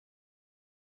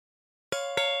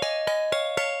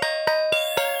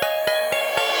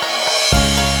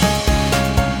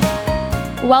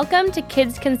Welcome to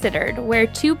Kids Considered, where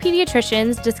two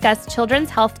pediatricians discuss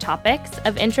children's health topics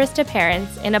of interest to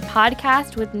parents in a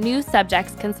podcast with new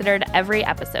subjects considered every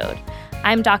episode.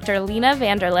 I'm Dr. Lena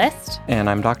Vanderlist. And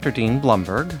I'm Dr. Dean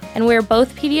Blumberg. And we're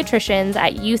both pediatricians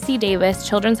at UC Davis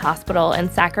Children's Hospital in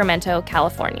Sacramento,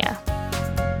 California.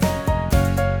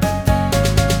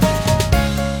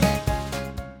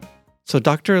 So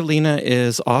Dr. Lena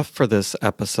is off for this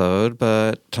episode,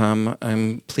 but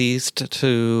I'm pleased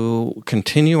to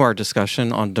continue our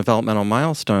discussion on developmental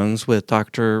milestones with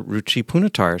Dr. Ruchi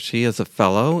Punatar. She is a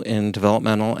fellow in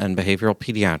developmental and behavioral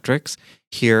pediatrics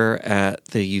here at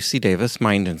the UC Davis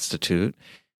Mind Institute,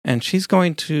 and she's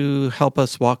going to help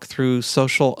us walk through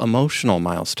social emotional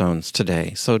milestones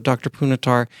today. So Dr.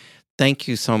 Punatar, thank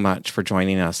you so much for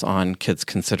joining us on Kids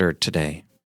Considered today.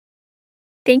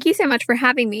 Thank you so much for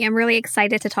having me. I'm really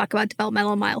excited to talk about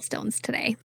developmental milestones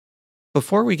today.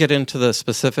 Before we get into the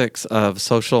specifics of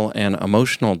social and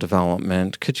emotional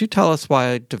development, could you tell us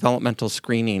why developmental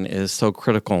screening is so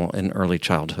critical in early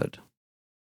childhood?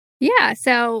 Yeah,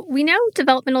 so we know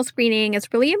developmental screening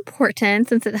is really important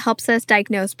since it helps us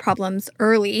diagnose problems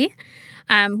early,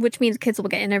 which means kids will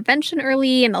get intervention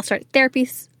early and they'll start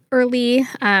therapies early.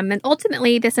 And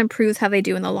ultimately, this improves how they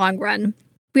do in the long run.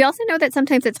 We also know that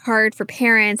sometimes it's hard for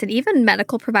parents and even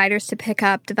medical providers to pick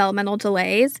up developmental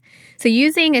delays. So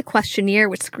using a questionnaire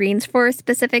which screens for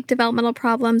specific developmental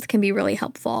problems can be really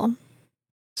helpful.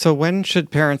 So when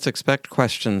should parents expect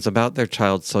questions about their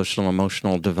child's social and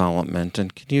emotional development?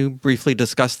 And can you briefly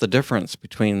discuss the difference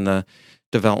between the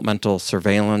developmental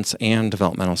surveillance and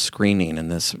developmental screening in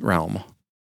this realm?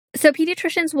 So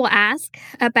pediatricians will ask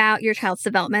about your child's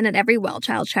development at every well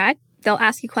child check. They'll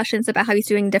ask you questions about how he's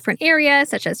doing in different areas,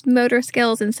 such as motor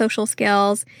skills and social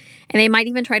skills, and they might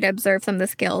even try to observe some of the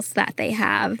skills that they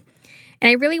have. And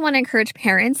I really want to encourage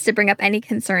parents to bring up any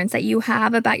concerns that you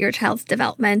have about your child's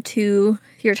development to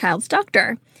your child's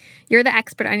doctor. You're the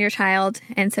expert on your child,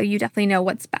 and so you definitely know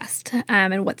what's best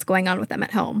and what's going on with them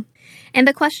at home. And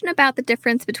the question about the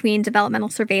difference between developmental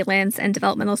surveillance and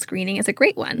developmental screening is a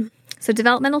great one. So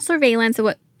developmental surveillance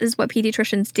is what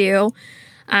pediatricians do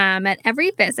at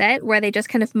every visit, where they just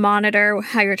kind of monitor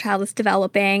how your child is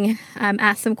developing,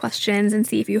 ask some questions, and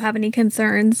see if you have any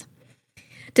concerns.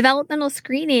 Developmental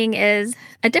screening is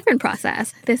a different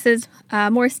process. This is a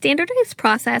more standardized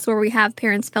process where we have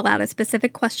parents fill out a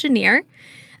specific questionnaire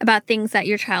about things that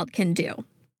your child can do.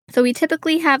 So we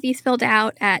typically have these filled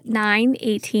out at 9,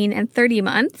 18, and 30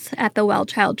 months at the well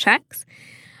child checks.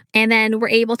 And then we're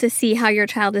able to see how your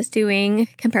child is doing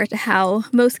compared to how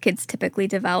most kids typically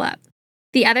develop.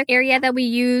 The other area that we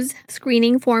use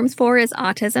screening forms for is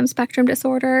autism spectrum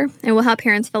disorder, and we'll have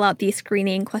parents fill out these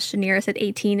screening questionnaires at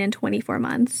 18 and 24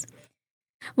 months.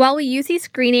 While we use these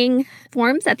screening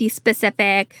forms at these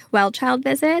specific well child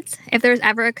visits, if there's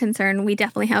ever a concern, we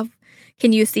definitely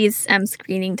can use these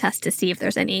screening tests to see if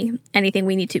there's anything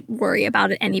we need to worry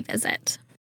about at any visit.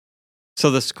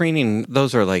 So the screening,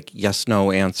 those are like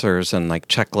yes-no answers and like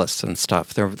checklists and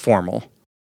stuff. They're formal.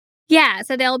 Yeah,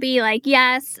 so they'll be like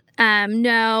yes,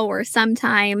 no, or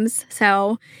sometimes.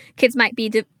 So kids might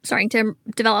be starting to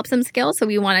develop some skills, so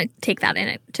we want to take that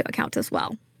into account as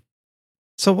well.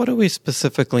 So what do we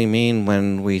specifically mean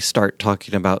when we start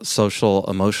talking about social,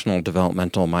 emotional,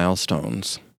 developmental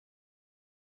milestones?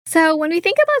 So when we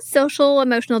think about social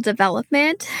emotional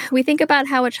development, we think about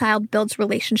how a child builds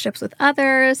relationships with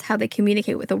others, how they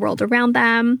communicate with the world around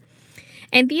them.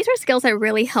 And these are skills that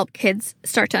really help kids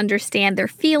start to understand their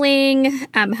feeling,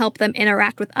 help them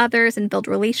interact with others and build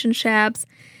relationships,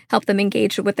 help them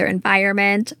engage with their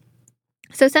environment.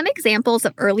 So some examples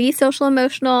of early social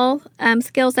emotional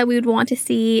skills that we would want to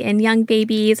see in young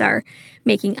babies are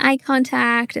making eye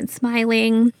contact and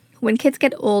smiling. When kids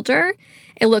get older,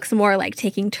 it looks more like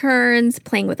taking turns,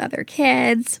 playing with other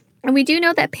kids. And we do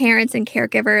know that parents and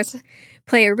caregivers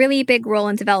play a really big role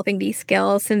in developing these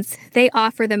skills since they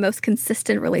offer the most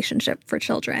consistent relationship for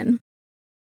children.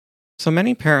 So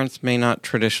many parents may not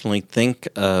traditionally think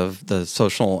of the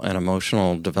social and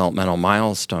emotional developmental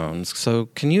milestones. So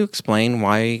can you explain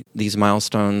why these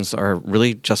milestones are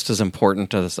really just as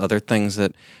important as other things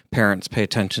that parents pay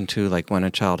attention to, like when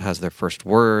a child has their first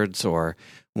words or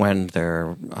when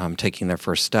they're taking their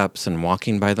first steps and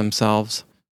walking by themselves?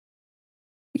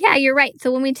 Yeah, you're right.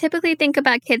 So when we typically think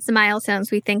about kids'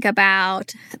 milestones, we think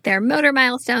about their motor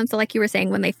milestones. So like you were saying,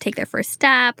 when they take their first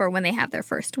step or when they have their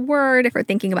first word, if we're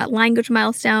thinking about language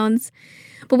milestones.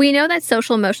 But we know that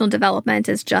social emotional development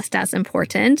is just as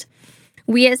important.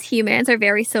 We as humans are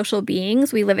very social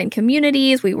beings. We live in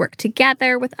communities. We work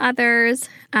together with others.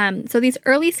 So these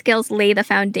early skills lay the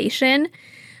foundation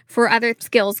for other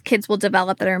skills kids will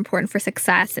develop that are important for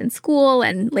success in school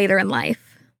and later in life.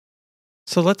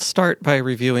 So let's start by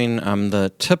reviewing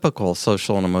the typical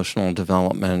social and emotional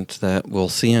development that we'll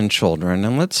see in children.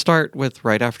 And let's start with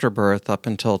right after birth up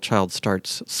until a child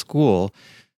starts school.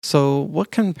 So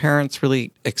what can parents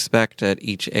really expect at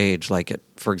each age,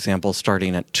 for example,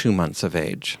 starting at 2 months of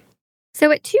age? So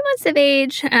at 2 months of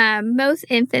age, most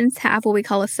infants have what we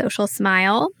call a social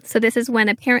smile. So this is when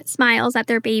a parent smiles at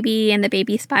their baby and the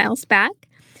baby smiles back.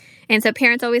 And so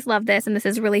parents always love this, and this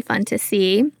is really fun to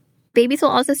see. Babies will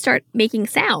also start making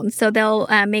sounds. So they'll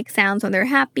make sounds when they're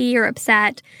happy or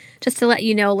upset, just to let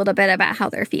you know a little bit about how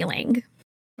they're feeling.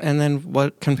 And then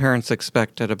what can parents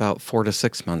expect at about 4 to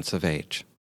 6 months of age?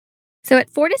 So at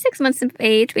 4 to 6 months of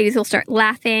age, babies will start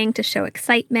laughing to show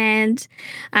excitement.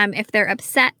 If they're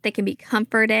upset, they can be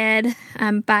comforted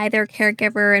by their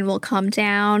caregiver and will calm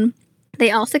down.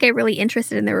 They also get really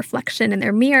interested in their reflection in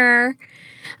their mirror,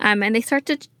 and they start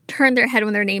to turn their head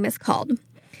when their name is called.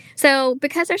 So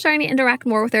because they're starting to interact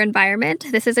more with their environment,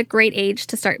 this is a great age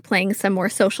to start playing some more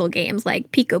social games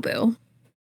like peekaboo.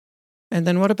 And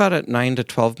then what about at 9 to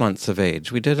 12 months of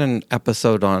age? We did an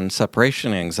episode on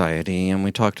separation anxiety, and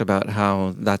we talked about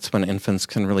how that's when infants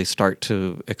can really start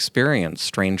to experience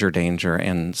stranger danger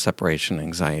and separation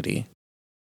anxiety.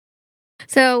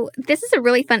 So this is a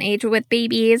really fun age with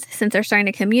babies since they're starting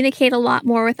to communicate a lot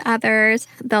more with others.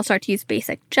 They'll start to use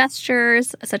basic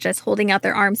gestures, such as holding out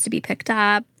their arms to be picked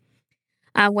up.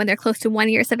 When they're close to 1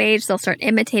 year of age, they'll start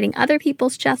imitating other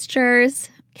people's gestures.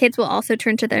 Kids will also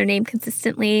turn to their name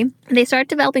consistently. They start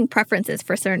developing preferences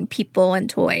for certain people and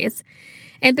toys.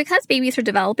 And because babies are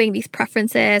developing these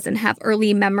preferences and have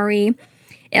early memory,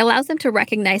 it allows them to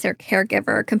recognize their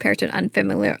caregiver compared to an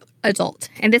unfamiliar adult.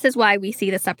 And this is why we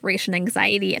see the separation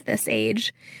anxiety at this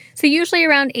age. So usually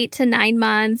around 8 to 9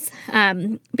 months,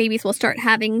 babies will start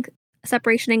having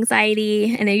separation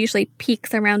anxiety, and it usually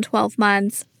peaks around 12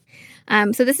 months.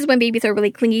 So this is when babies are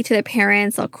really clingy to their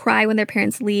parents. They'll cry when their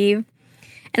parents leave.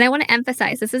 And I want to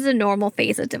emphasize this is a normal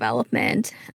phase of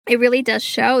development. It really does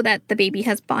show that the baby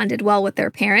has bonded well with their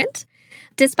parent.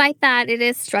 Despite that, it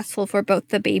is stressful for both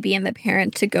the baby and the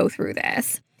parent to go through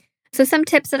this. So some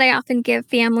tips that I often give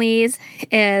families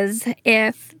is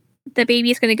if the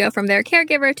baby is going to go from their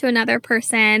caregiver to another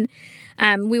person,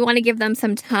 we want to give them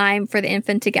some time for the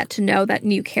infant to get to know that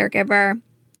new caregiver.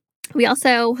 We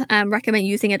also recommend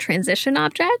using a transition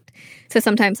object. So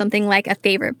sometimes something like a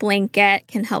favorite blanket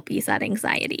can help ease that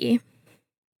anxiety.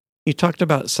 You talked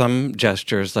about some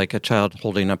gestures, like a child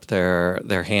holding up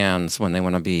their hands when they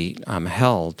want to be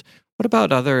held. What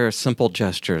about other simple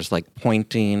gestures like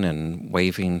pointing and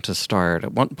waving to start?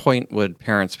 At what point would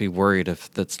parents be worried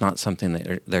if that's not something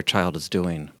that their child is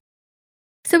doing?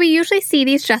 So we usually see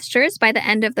these gestures by the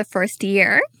end of the first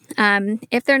year.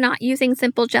 If they're not using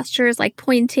simple gestures like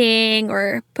pointing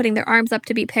or putting their arms up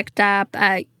to be picked up,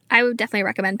 I would definitely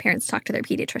recommend parents talk to their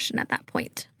pediatrician at that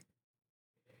point.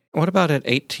 What about at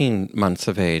 18 months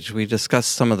of age? We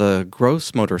discussed some of the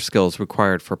gross motor skills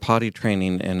required for potty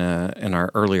training in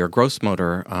our earlier gross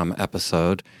motor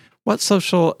episode. What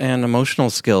social and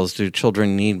emotional skills do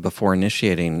children need before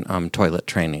initiating toilet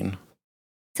training?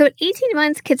 So at 18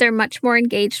 months, kids are much more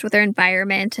engaged with their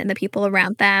environment and the people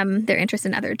around them. They're interested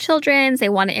in other children. They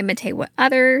want to imitate what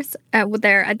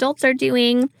their adults are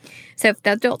doing. So if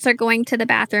the adults are going to the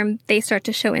bathroom, they start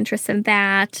to show interest in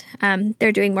that.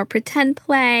 They're doing more pretend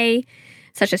play,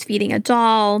 such as feeding a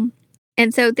doll.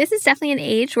 And so this is definitely an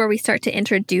age where we start to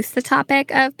introduce the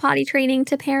topic of potty training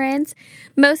to parents.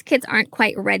 Most kids aren't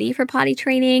quite ready for potty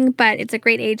training, but it's a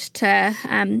great age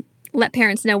to let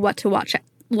parents know what to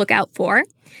look out for.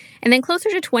 And then closer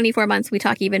to 24 months, we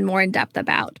talk even more in depth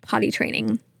about potty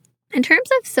training. In terms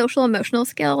of social emotional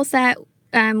skills that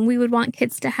we would want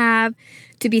kids to have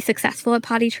to be successful at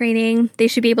potty training, they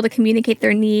should be able to communicate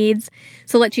their needs.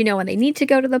 So let you know when they need to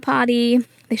go to the potty.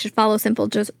 They should follow simple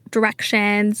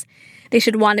directions. They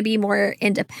should want to be more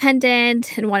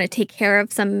independent and want to take care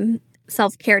of some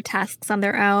self-care tasks on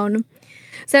their own.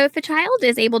 So if a child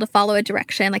is able to follow a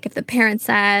direction, like if the parent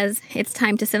says it's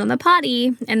time to sit on the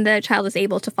potty and the child is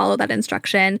able to follow that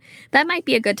instruction, that might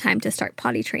be a good time to start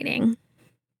potty training.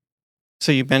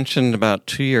 So you mentioned about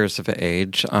 2 years of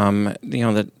age.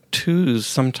 The twos,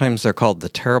 sometimes they're called the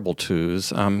terrible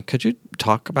twos. Could you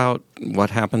talk about what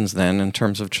happens then in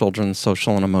terms of children's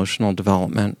social and emotional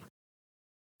development?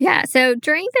 Yeah, so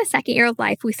during the second year of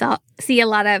life, we see a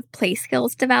lot of play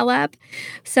skills develop.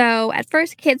 So at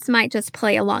first, kids might just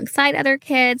play alongside other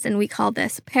kids, and we call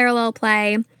this parallel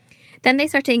play. Then they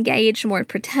start to engage more in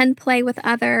pretend play with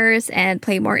others and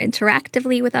play more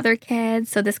interactively with other kids.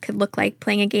 So this could look like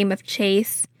playing a game of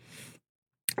chase.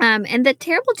 And the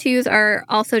terrible twos are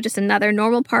also just another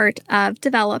normal part of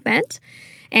development.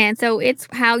 And so it's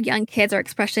how young kids are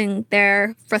expressing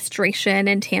their frustration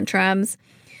and tantrums.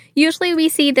 Usually we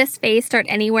see this phase start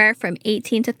anywhere from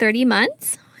 18 to 30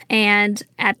 months. And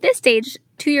at this stage,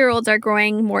 2-year-olds are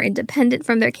growing more independent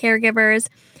from their caregivers.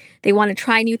 They want to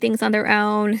try new things on their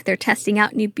own. They're testing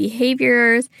out new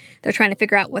behaviors. They're trying to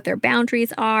figure out what their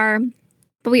boundaries are.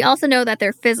 But we also know that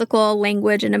their physical,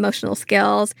 language, and emotional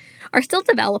skills are still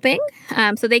developing.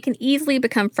 So they can easily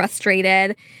become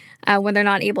frustrated when they're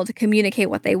not able to communicate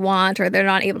what they want, or they're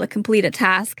not able to complete a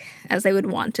task as they would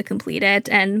want to complete it.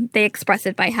 And they express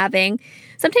it by having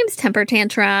sometimes temper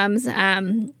tantrums,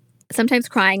 sometimes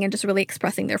crying, and just really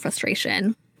expressing their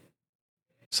frustration.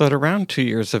 So at around 2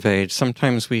 years of age,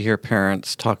 sometimes we hear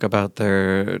parents talk about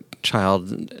their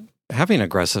child having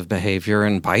aggressive behavior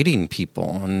and biting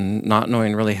people and not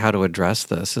knowing really how to address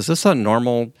this. Is this a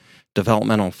normal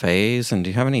developmental phase? And do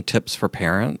you have any tips for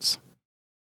parents?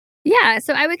 Yeah,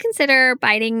 so I would consider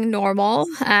biting normal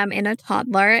in a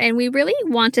toddler, and we really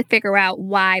want to figure out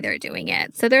why they're doing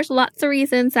it. So there's lots of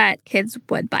reasons that kids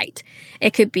would bite.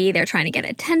 It could be they're trying to get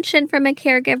attention from a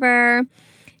caregiver.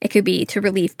 It could be to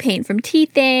relieve pain from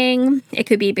teething. It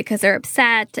could be because they're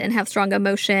upset and have strong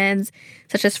emotions,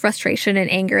 such as frustration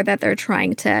and anger that they're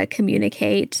trying to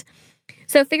communicate.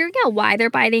 So figuring out why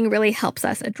they're biting really helps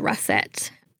us address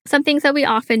it. Some things that we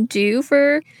often do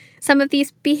for some of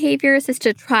these behaviors is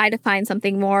to try to find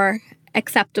something more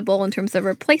acceptable in terms of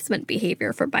replacement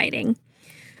behavior for biting.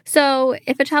 So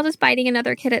if a child is biting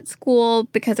another kid at school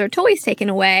because their toy is taken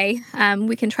away,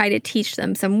 we can try to teach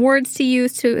them some words to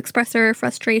use to express their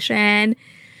frustration.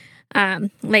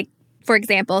 Like, for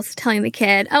example, telling the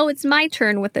kid, "Oh, it's my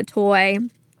turn with the toy."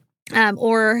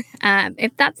 Or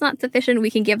if that's not sufficient,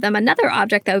 we can give them another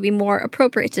object that would be more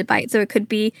appropriate to bite. So it could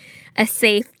be a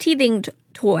safe teething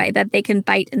toy that they can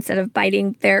bite instead of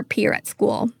biting their peer at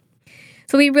school.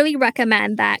 So we really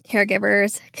recommend that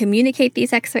caregivers communicate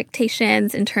these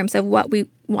expectations in terms of what we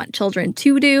want children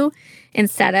to do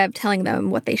instead of telling them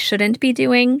what they shouldn't be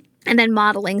doing. And then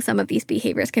modeling some of these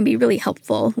behaviors can be really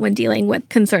helpful when dealing with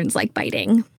concerns like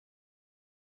biting.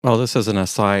 Well, this is an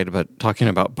aside, but talking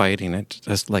about biting, it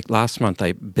just like last month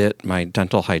I bit my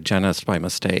dental hygienist by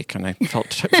mistake, and I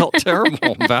felt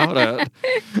terrible about it.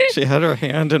 She had her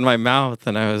hand in my mouth,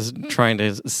 and I was trying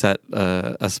to set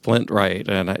a splint right,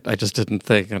 and I just didn't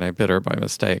think, and I bit her by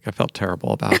mistake. I felt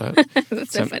terrible about it.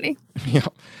 That's so funny. Yeah.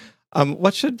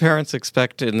 What should parents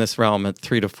expect in this realm at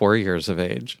 3 to 4 years of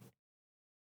age?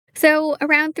 So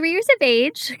around 3 years of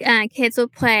age, kids will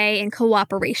play in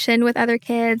cooperation with other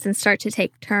kids and start to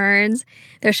take turns.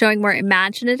 They're showing more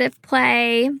imaginative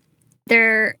play.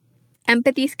 Their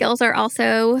empathy skills are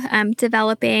also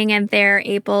developing, and they're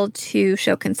able to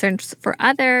show concerns for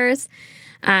others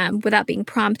without being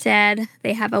prompted.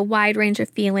 They have a wide range of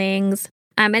feelings.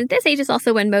 And at this age is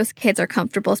also when most kids are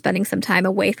comfortable spending some time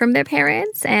away from their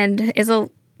parents, and is a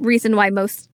reason why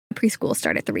most preschools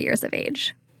start at 3 years of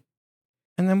age.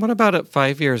 And then what about at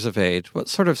 5 years of age? What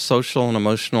sort of social and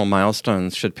emotional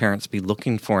milestones should parents be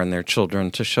looking for in their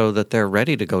children to show that they're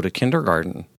ready to go to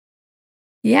kindergarten?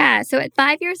 Yeah, so at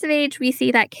 5 years of age, we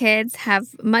see that kids have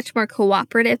much more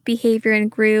cooperative behavior in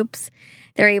groups.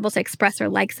 They're able to express their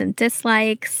likes and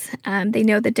dislikes. They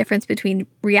know the difference between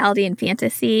reality and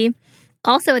fantasy.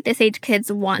 Also, at this age,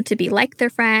 kids want to be like their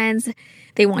friends.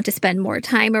 They want to spend more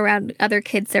time around other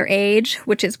kids their age,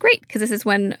 which is great because this is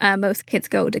when most kids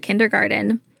go to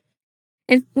kindergarten.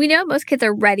 And we know most kids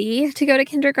are ready to go to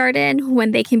kindergarten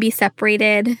when they can be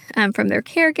separated from their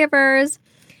caregivers.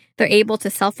 They're able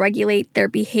to self-regulate their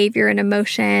behavior and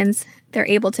emotions. They're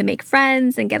able to make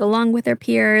friends and get along with their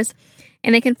peers,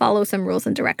 and they can follow some rules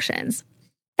and directions.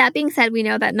 That being said, we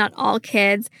know that not all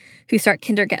kids who start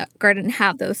kindergarten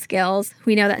have those skills.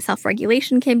 We know that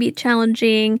self-regulation can be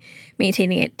challenging.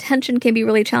 Maintaining attention can be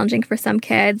really challenging for some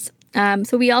kids.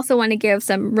 So we also want to give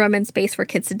some room and space for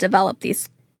kids to develop these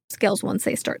skills once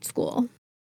they start school.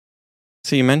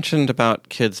 So you mentioned about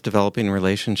kids developing a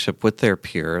relationship with their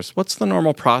peers. What's the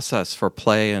normal process for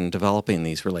play and developing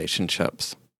these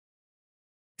relationships?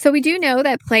 So we do know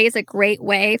that play is a great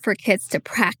way for kids to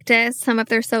practice some of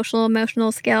their social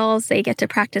emotional skills. They get to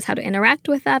practice how to interact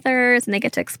with others, and they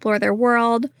get to explore their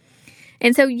world.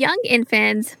 And so young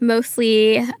infants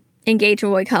mostly engage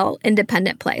in what we call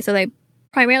independent play. So they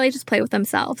primarily just play with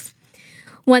themselves.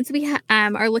 Once we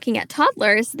are looking at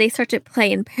toddlers, they start to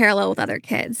play in parallel with other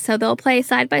kids. So they'll play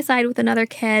side by side with another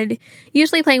kid,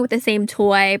 usually playing with the same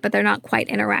toy, but they're not quite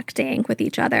interacting with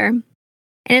each other.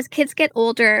 And as kids get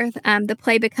older, the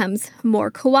play becomes more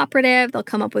cooperative. They'll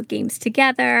come up with games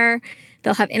together.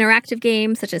 They'll have interactive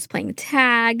games such as playing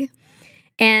tag.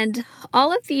 And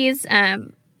all of these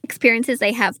experiences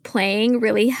they have playing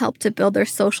really help to build their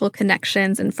social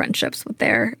connections and friendships with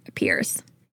their peers.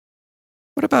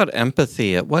 What about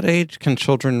empathy? At what age can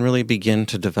children really begin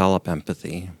to develop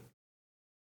empathy?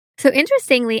 So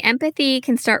interestingly, empathy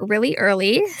can start really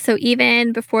early. So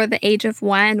even before the age of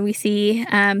 1, we see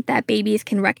that babies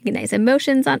can recognize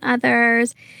emotions on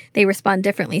others. They respond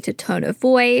differently to tone of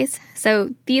voice.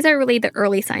 So these are really the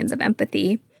early signs of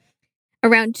empathy.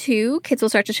 Around 2, kids will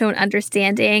start to show an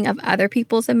understanding of other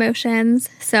people's emotions.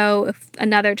 So if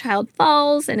another child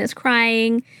falls and is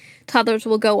crying, toddlers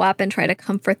will go up and try to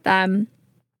comfort them.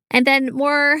 And then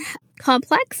more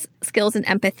complex skills in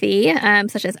empathy,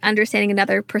 such as understanding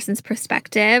another person's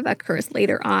perspective, occurs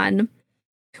later on.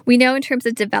 We know in terms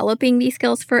of developing these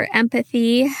skills for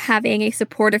empathy, having a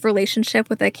supportive relationship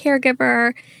with a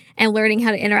caregiver and learning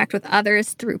how to interact with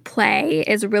others through play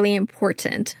is really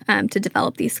important to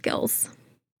develop these skills.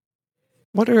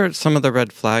 What are some of the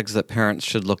red flags that parents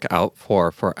should look out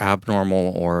for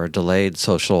abnormal or delayed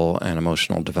social and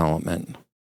emotional development?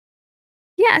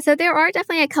 Yeah, so there are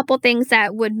definitely a couple things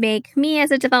that would make me as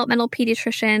a developmental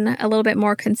pediatrician a little bit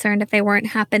more concerned if they weren't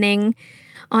happening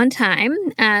on time.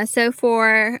 So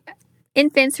for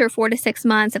infants who are 4 to 6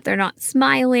 months, if they're not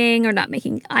smiling or not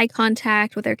making eye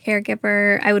contact with their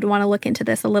caregiver, I would want to look into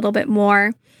this a little bit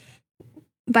more.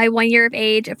 By 1 year of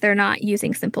age, if they're not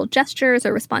using simple gestures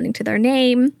or responding to their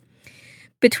name.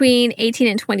 Between 18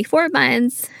 and 24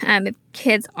 months, if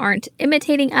kids aren't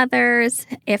imitating others,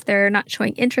 if they're not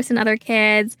showing interest in other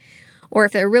kids, or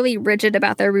if they're really rigid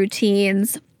about their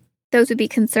routines, those would be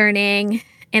concerning.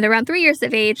 And around 3 years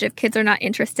of age, if kids are not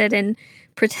interested in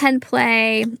pretend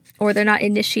play, or they're not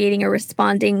initiating or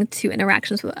responding to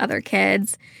interactions with other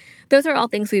kids, those are all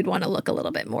things we'd want to look a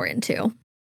little bit more into.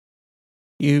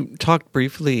 You talked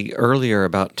briefly earlier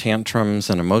about tantrums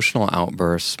and emotional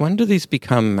outbursts. When do these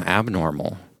become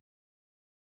abnormal?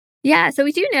 Yeah, so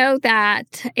we do know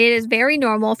that it is very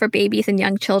normal for babies and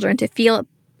young children to feel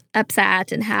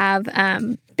upset and have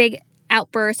big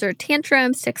outbursts or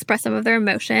tantrums to express some of their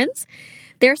emotions.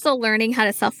 They're still learning how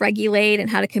to self-regulate and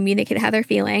how to communicate how they're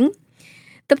feeling.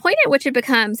 The point at which it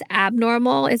becomes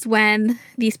abnormal is when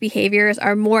these behaviors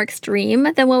are more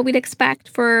extreme than what we'd expect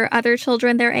for other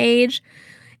children their age,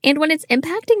 and when it's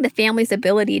impacting the family's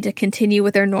ability to continue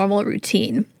with their normal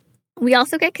routine. We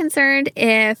also get concerned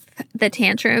if the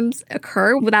tantrums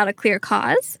occur without a clear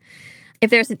cause, if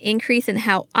there's an increase in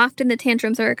how often the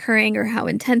tantrums are occurring or how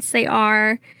intense they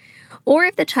are, or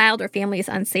if the child or family is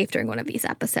unsafe during one of these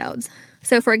episodes.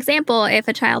 So, for example, if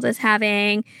a child is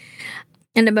having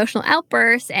an emotional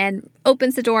outburst and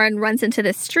opens the door and runs into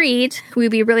the street,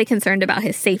 we'd be really concerned about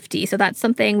his safety. So that's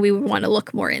something we would want to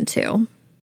look more into.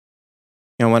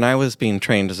 When I was being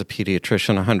trained as a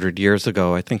pediatrician 100 years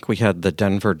ago, I think we had the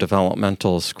Denver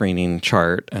Developmental Screening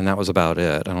Chart, and that was about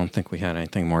it. I don't think we had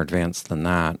anything more advanced than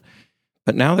that.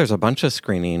 But now there's a bunch of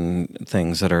screening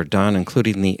things that are done,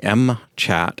 including the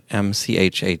MCHAT,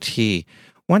 M-C-H-A-T.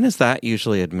 When is that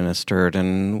usually administered,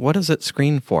 and what does it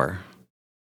screen for?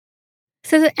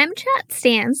 So the MCHAT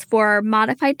stands for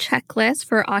Modified Checklist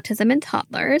for Autism in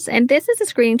Toddlers, and this is a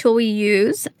screening tool we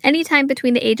use anytime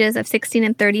between the ages of 16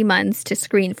 and 30 months to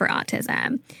screen for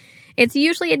autism. It's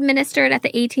usually administered at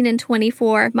the 18 and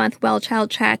 24-month well-child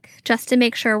check just to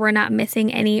make sure we're not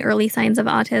missing any early signs of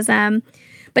autism,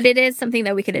 but it is something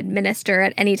that we could administer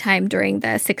at any time during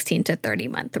the 16 to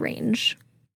 30-month range.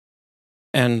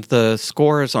 And the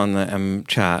scores on the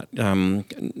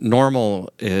MCHAT,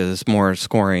 normal is more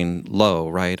scoring low,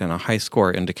 right? And a high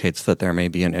score indicates that there may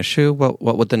be an issue. What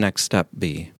would the next step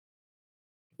be?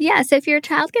 Yeah, so if your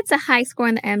child gets a high score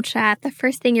on the MCHAT, the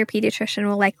first thing your pediatrician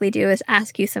will likely do is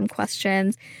ask you some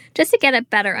questions just to get a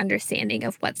better understanding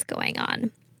of what's going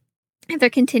on. If there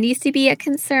continues to be a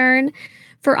concern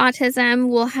for autism,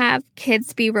 we'll have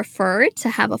kids be referred to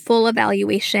have a full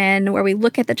evaluation where we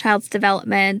look at the child's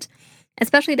development,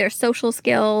 especially their social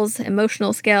skills,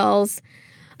 emotional skills,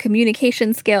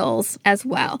 communication skills as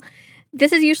well.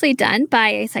 This is usually done by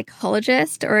a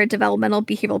psychologist or a developmental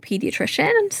behavioral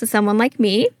pediatrician, so someone like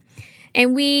me.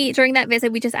 And during that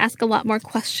visit, we just ask a lot more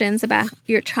questions about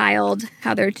your child,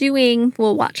 how they're doing.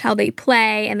 We'll watch how they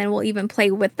play, and then we'll even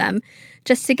play with them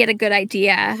just to get a good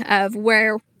idea of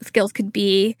where skills could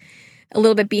be a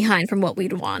little bit behind from what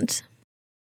we'd want.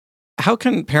 How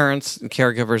can parents,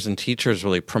 caregivers, and teachers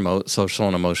really promote social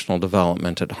and emotional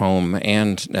development at home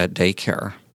and at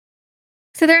daycare?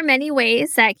 So there are many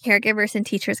ways that caregivers and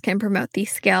teachers can promote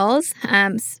these skills.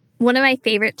 One of my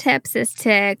favorite tips is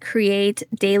to create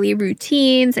daily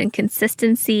routines and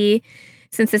consistency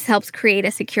since this helps create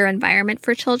a secure environment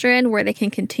for children where they can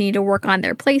continue to work on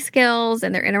their play skills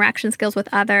and their interaction skills with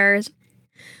others.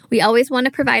 We always want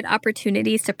to provide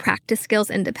opportunities to practice skills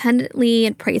independently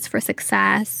and praise for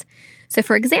success. So,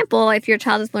 for example, if your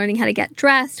child is learning how to get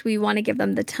dressed, we want to give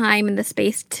them the time and the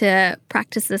space to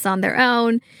practice this on their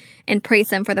own and praise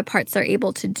them for the parts they're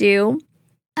able to do.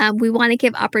 We want to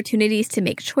give opportunities to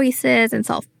make choices and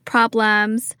solve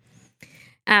problems.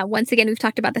 Once again, we've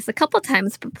talked about this a couple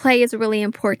times, but play is really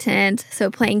important.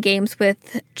 So playing games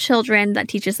with children that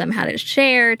teaches them how to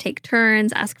share, take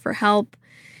turns, ask for help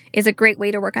is a great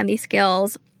way to work on these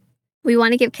skills. We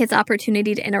want to give kids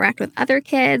opportunity to interact with other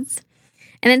kids.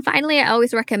 And then finally, I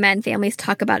always recommend families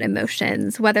talk about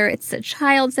emotions, whether it's a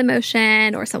child's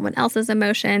emotion or someone else's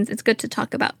emotions. It's good to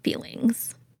talk about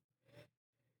feelings.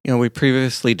 We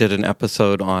previously did an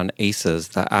episode on ACEs,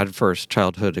 the Adverse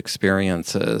Childhood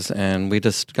Experiences, and we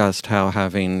discussed how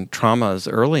having traumas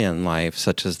early in life,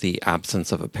 such as the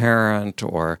absence of a parent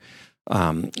or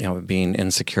being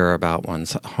insecure about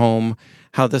one's home,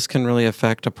 how this can really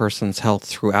affect a person's health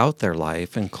throughout their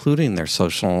life, including their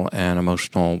social and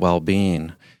emotional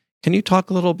well-being. Can you talk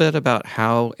a little bit about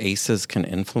how ACEs can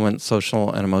influence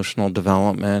social and emotional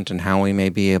development and how we may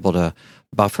be able to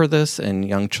buffer this in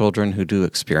young children who do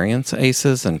experience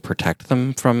ACEs and protect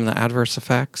them from the adverse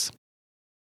effects?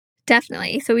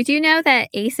 Definitely. So we do know that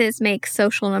ACEs make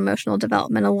social and emotional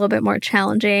development a little bit more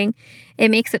challenging.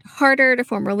 It makes it harder to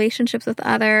form relationships with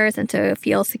others and to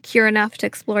feel secure enough to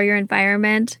explore your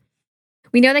environment.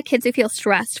 We know that kids who feel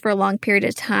stressed for a long period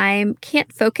of time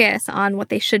can't focus on what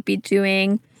they should be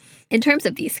doing in terms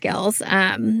of these skills.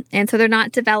 And so they're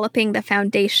not developing the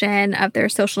foundation of their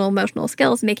social and emotional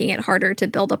skills, making it harder to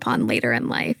build upon later in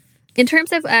life. In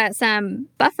terms of some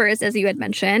buffers, as you had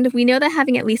mentioned, we know that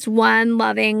having at least one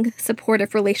loving,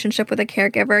 supportive relationship with a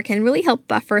caregiver can really help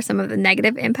buffer some of the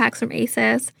negative impacts from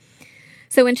ACEs.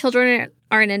 So when children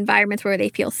are in environments where they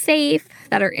feel safe,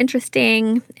 that are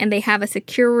interesting, and they have a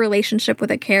secure relationship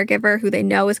with a caregiver who they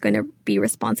know is going to be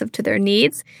responsive to their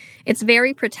needs, it's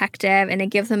very protective and it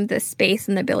gives them the space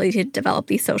and the ability to develop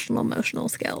these social and emotional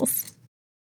skills.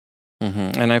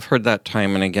 Mm-hmm. And I've heard that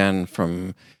time and again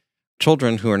from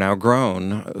children who are now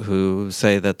grown who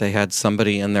say that they had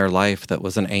somebody in their life that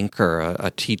was an anchor, a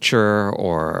teacher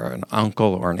or an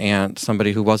uncle or an aunt,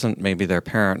 somebody who wasn't maybe their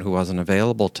parent, who wasn't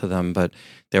available to them, but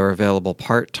they were available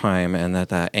part-time, and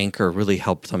that anchor really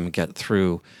helped them get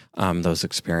through those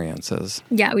experiences.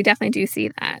 Yeah, we definitely do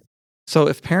see that. So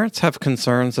if parents have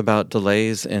concerns about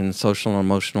delays in social and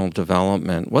emotional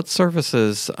development, what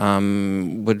services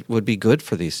would be good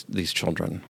for these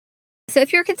children? So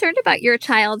if you're concerned about your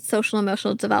child's social and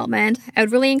emotional development, I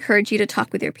would really encourage you to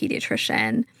talk with your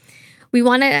pediatrician. We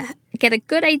want to get a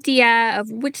good idea of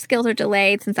which skills are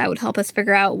delayed, since that would help us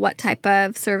figure out what type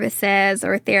of services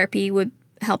or therapy would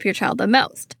help your child the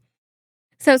most.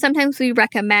 So sometimes we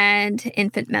recommend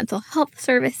infant mental health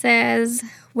services,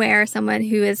 where someone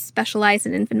who is specialized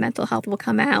in infant mental health will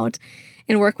come out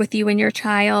and work with you and your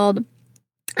child.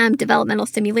 Developmental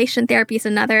stimulation therapy is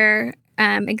another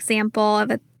example of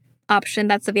an option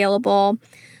that's available,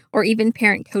 or even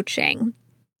parent coaching.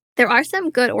 There are some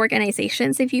good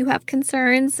organizations, if you have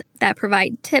concerns, that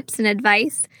provide tips and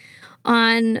advice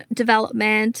on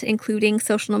development, including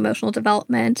social and emotional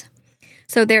development.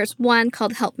 So there's one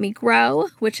called Help Me Grow,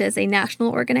 which is a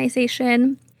national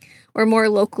organization, or more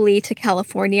locally to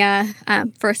California,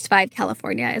 First 5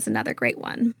 California is another great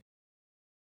one.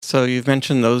 So you've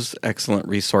mentioned those excellent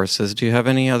resources. Do you have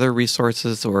any other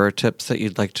resources or tips that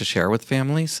you'd like to share with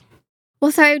families?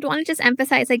 Well, so I would want to just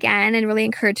emphasize again and really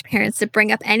encourage parents to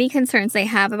bring up any concerns they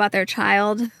have about their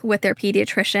child with their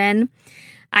pediatrician.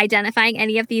 Identifying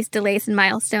any of these delays and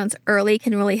milestones early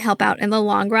can really help out in the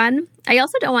long run. I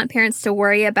also don't want parents to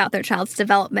worry about their child's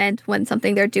development when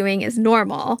something they're doing is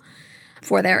normal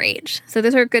for their age. So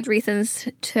those are good reasons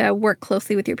to work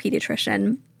closely with your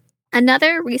pediatrician.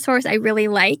 Another resource I really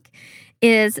like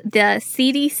is the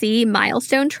CDC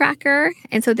Milestone Tracker.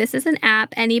 And so this is an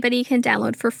app anybody can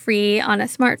download for free on a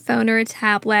smartphone or a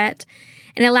tablet,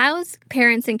 and allows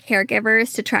parents and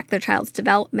caregivers to track their child's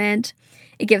development.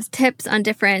 It gives tips on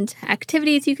different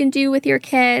activities you can do with your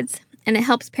kids, and it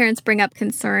helps parents bring up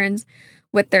concerns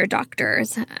with their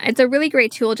doctors. It's a really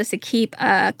great tool just to keep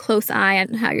a close eye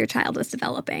on how your child is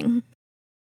developing.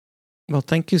 Well,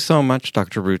 thank you so much,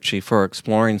 Dr. Rucci, for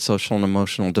exploring social and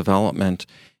emotional development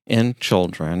in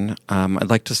children. I'd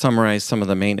like to summarize some of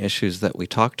the main issues that we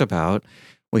talked about.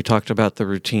 We talked about the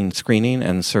routine screening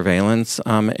and surveillance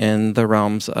in the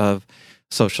realms of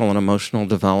social and emotional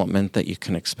development that you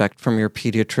can expect from your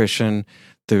pediatrician,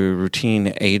 the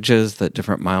routine ages that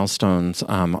different milestones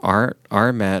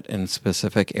are met in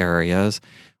specific areas.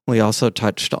 We also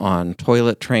touched on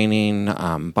toilet training,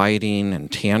 biting,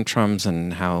 and tantrums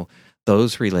and how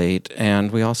those relate.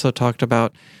 And we also talked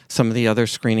about some of the other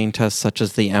screening tests, such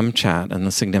as the MCHAT and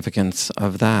the significance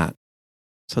of that.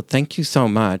 So thank you so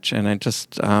much. And I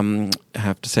just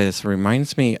have to say, this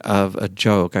reminds me of a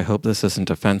joke. I hope this isn't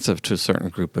offensive to a certain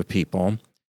group of people.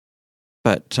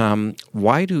 But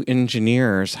why do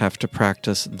engineers have to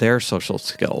practice their social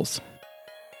skills?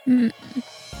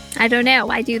 I don't know.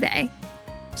 Why do they?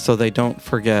 So they don't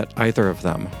forget either of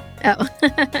them. Oh.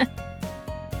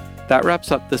 That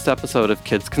wraps up this episode of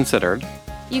Kids Considered.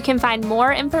 You can find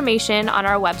more information on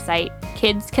our website,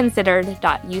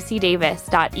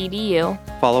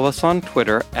 kidsconsidered.ucdavis.edu. Follow us on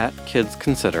Twitter at Kids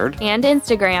Considered. And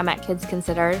Instagram at Kids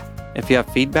Considered. If you have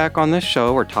feedback on this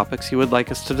show or topics you would like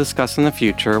us to discuss in the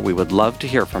future, we would love to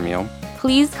hear from you.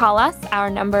 Please call us. Our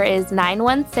number is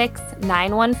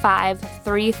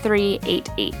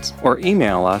 916-915-3388. Or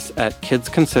email us at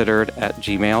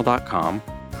kidsconsidered@gmail.com.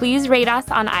 Please rate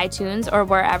us on iTunes or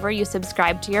wherever you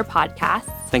subscribe to your podcasts.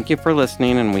 Thank you for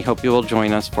listening, and we hope you will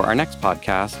join us for our next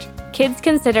podcast. Kids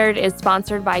Considered is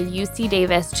sponsored by UC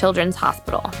Davis Children's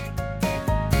Hospital.